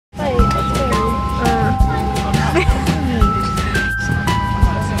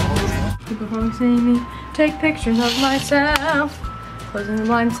you see me take pictures of myself. Closing the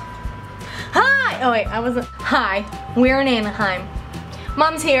blinds. Hi! Oh wait, I wasn't. Hi, we're in Anaheim.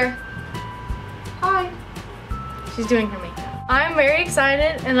 Mom's here. Hi. She's doing her makeup. I'm very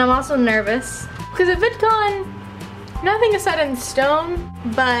excited and I'm also nervous. Because at VidCon, nothing is set in stone,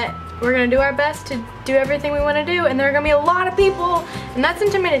 but we're gonna do our best to do everything we wanna do, and there are gonna be a lot of people, and that's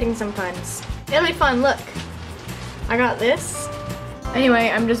intimidating sometimes. It'll be fun, look. I got this. Anyway,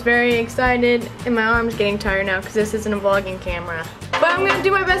 I'm just very excited, and my arm's getting tired now because this isn't a vlogging camera. But I'm gonna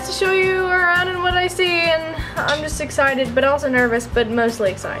do my best to show you around and what I see, and I'm just excited, but also nervous, but mostly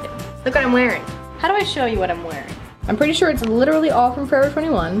excited. Look what I'm wearing. How do I show you what I'm wearing? I'm pretty sure it's literally all from Forever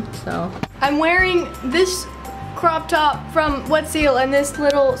 21, so. I'm wearing this crop top from Wet Seal and this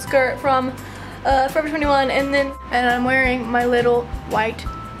little skirt from Forever 21, and I'm wearing my little white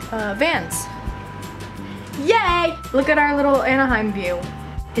Vans. Yay! Look at our little Anaheim view.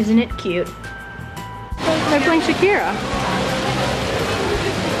 Isn't it cute? They're playing Shakira.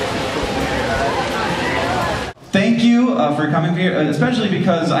 Thank you for coming here, especially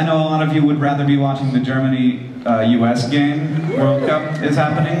because I know a lot of you would rather be watching the Germany-US game. World Cup is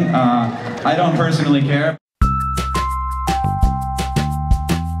happening. I don't personally care.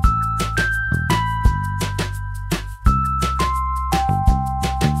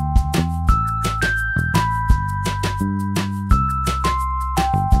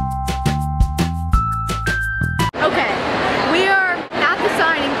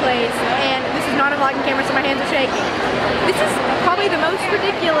 Camera, so my hands are shaking. This is probably the most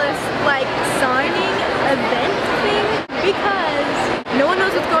ridiculous, like, signing event thing because no one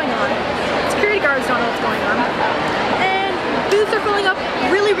knows what's going on. Security guards don't know what's going on. And booths are filling up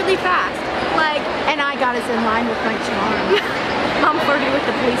really, really fast. Like, and I got us in line with my charm. I'm flirting with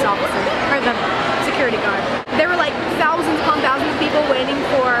the police officer, or the security guard. There were like thousands upon thousands of people waiting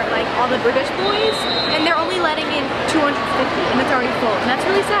for like all the British boys, and they're only letting in 250, and it's already full. And that's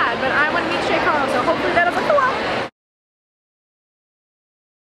really sad, but I want to meet Shay Carl, so hopefully that'll go well.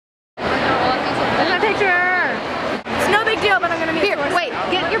 There's my picture. It's no big deal, but I'm gonna meet Here, wait,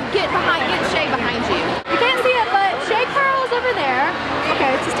 get Shay behind you. You can't see it, but Shay Carl's over there.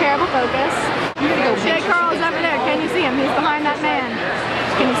 Okay, it's just terrible focus. Shay Carl's over there. Can you see him? He's behind that man.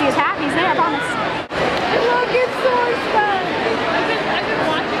 Can you see his hat? He's there, I promise. Look, it's so fun. I've been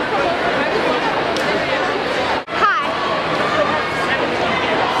watching from over. Hi.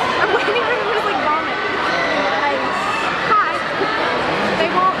 I'm waiting for him to like vomit. Hi. They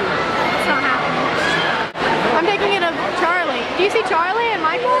won't. It's not happening. I'm taking it of Charlie. Do you see Charlie and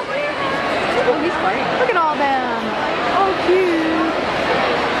Michael? Oh, he's great. Look at all them. Oh, cute.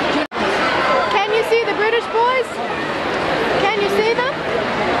 Can you see the British boys? Can you see them?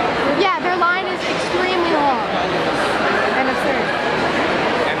 Yeah, their line is extremely long and absurd.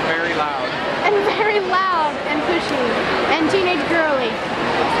 And very loud. And very loud and pushy and teenage girly.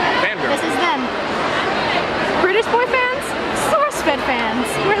 Fangirl. This is them. British boy fans, SourceFed fans.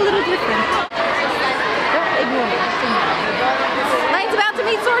 We're a little different. Don't ignore me. Layne's about to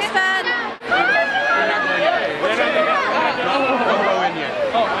meet SourceFed.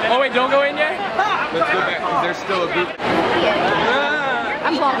 Oh wait, don't go in yet? Let's go back. There's still a group.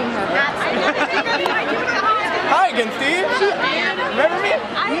 I'm vlogging her. Hi again, Steve. Remember me?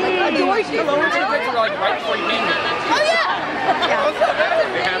 I adore you. Hello, where's your picture like right before you came here? Oh yeah. What's up,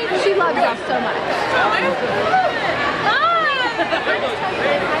 man? She loves us so much.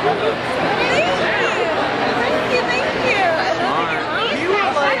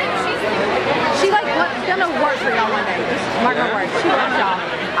 She like gonna work for y'all one day. Just mark my words. She loves y'all.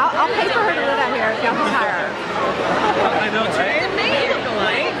 I'll pay for her to live out here if y'all can hire her. I know, right?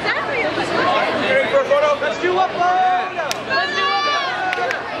 Exactly. Ready for a photo? Let's do a photo. Let's do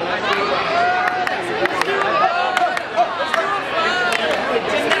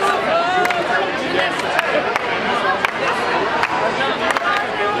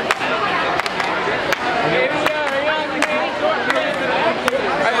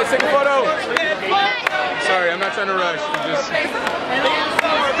Alright, let's take a photo. Sorry, I'm not trying to rush. I'm just...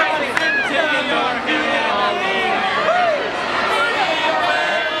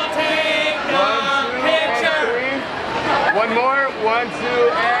 One more. 1, 2,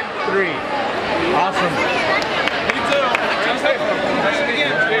 and 3. Awesome.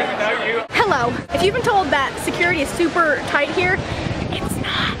 Hello. If you've been told that security is super tight here, it's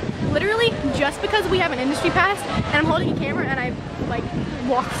not. Literally, just because we have an industry pass and I'm holding a camera and I like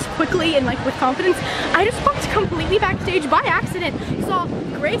walked quickly and like with confidence, I just walked completely backstage by accident. Saw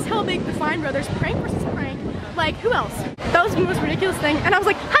Grace Helbig, the Fine Brothers, prank versus prank. Like, who else? That was the most ridiculous thing. And I was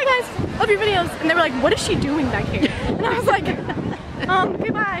like, hi guys, love your videos. And they were like, what is she doing back here? And I was like,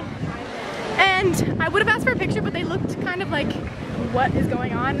 goodbye. And would have asked for a picture, but they looked kind of like, what is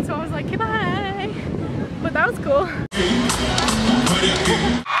going on? And so I was like, okay, bye. But that was cool.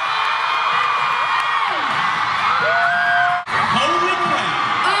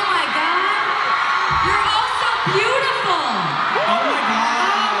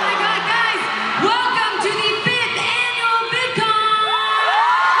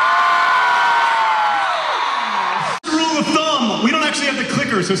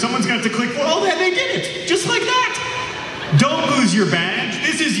 So someone's gonna have to click, oh, they did it, just like that. Don't lose your badge.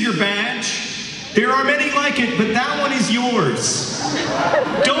 This is your badge. There are many like it, but that one is yours.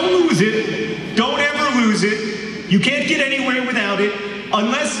 Don't lose it. Don't ever lose it. You can't get anywhere without it,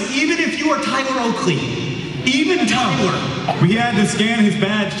 unless, even if you are Tyler Oakley. Even Tyler. We had to scan his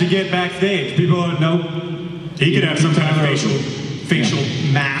badge to get backstage. People don't know. He could have some kind of facial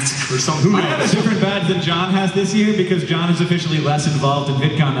mask or something. Who knows? I have a different badge than John has this year because John is officially less involved in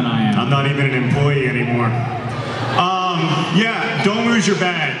VidCon than I am. I'm not even an employee anymore. Yeah, don't lose your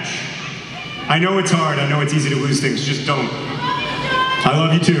badge. I know it's hard, I know it's easy to lose things, just don't. I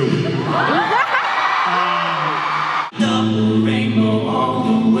love you too. Double rainbow all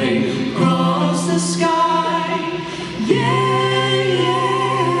the way across the sky. Yeah,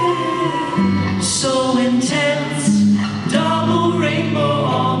 yeah. So intense. Double rainbow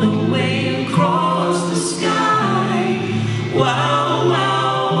all the way across the sky. Wow,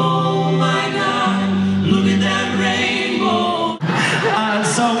 wow, oh my God, look at that rainbow.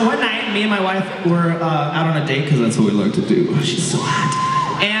 So one night, me and my wife were out on a date, because that's what we like to do. She's so hot.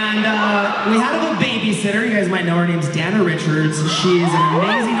 And we had a babysitter. You guys might know her name's Dana Richards. She's an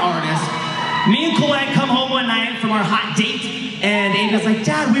amazing artist. Me and Colette come home one night from our hot date, and Ava's like,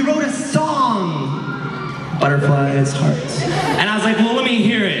 Dad, we wrote a song. Butterflies, hearts. And I was like, well, let me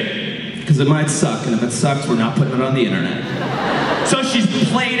hear it, because it might suck, and if it sucks, we're not putting it on the internet. So she's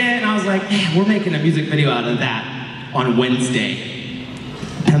played it, and I was like, hey, we're making a music video out of that on Wednesday.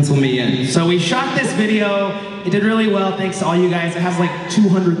 Pencil me in. So we shot this video. It did really well, thanks to all you guys. It has like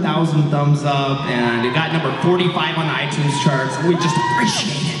 200,000 thumbs up, and it got number 45 on the iTunes charts, and we just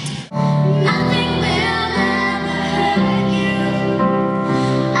appreciate it. Nothing will ever hurt you.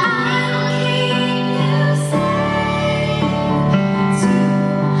 I'll keep you safe. Two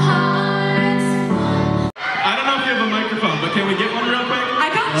hearts, one. I don't know if you have a microphone, but can we get one real quick? I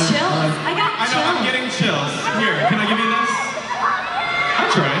got chills. I got I know, I'm getting chills. Here, can I give you this? I'll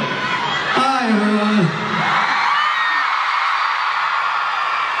try. Hi, everyone.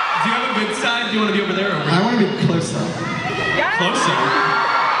 Do you have a good side? Do you want to be over there or over I want to be closer. closer?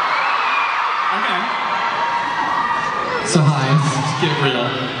 Okay. So hi. Let's get real.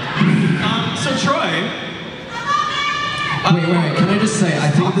 So Troy. Wait, can I just say, I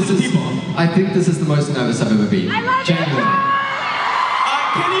think this is the most nervous I've ever been. I love you. Genuinely.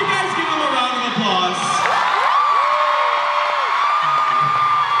 Can you guys give him a round of applause?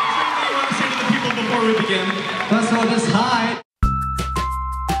 Is there anything you want to say to the people before we begin? First of all, just hi.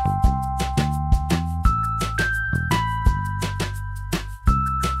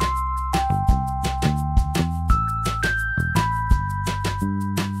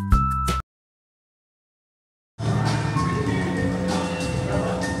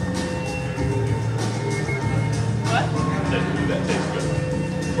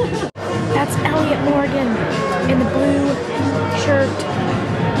 That's Elliot Morgan in the blue shirt.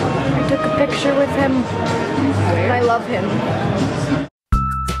 I took a picture with him. I love him.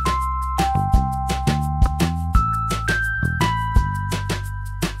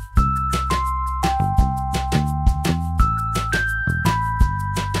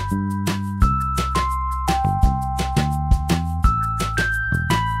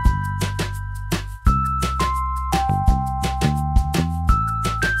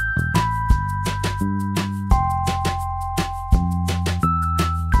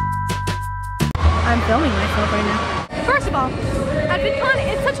 I'm filming myself right now. First of all, at VidCon,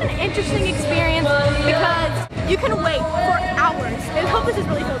 it's such an interesting experience because you can wait for hours. I hope this is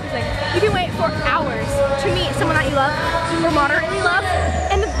really focusing. You can wait for hours to meet someone that you love or moderately love,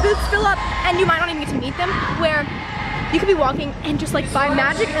 and the booths fill up, and you might not even get to meet them. Where you could be walking and just like by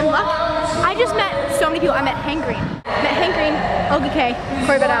magic and luck, I just met so many people. I met Hank Green, Olga K,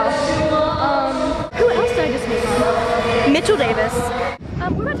 Corey Bedell. Who else did I just meet? Mitchell Davis.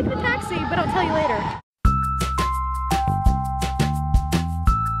 We're about to get a taxi, but I'll tell you later.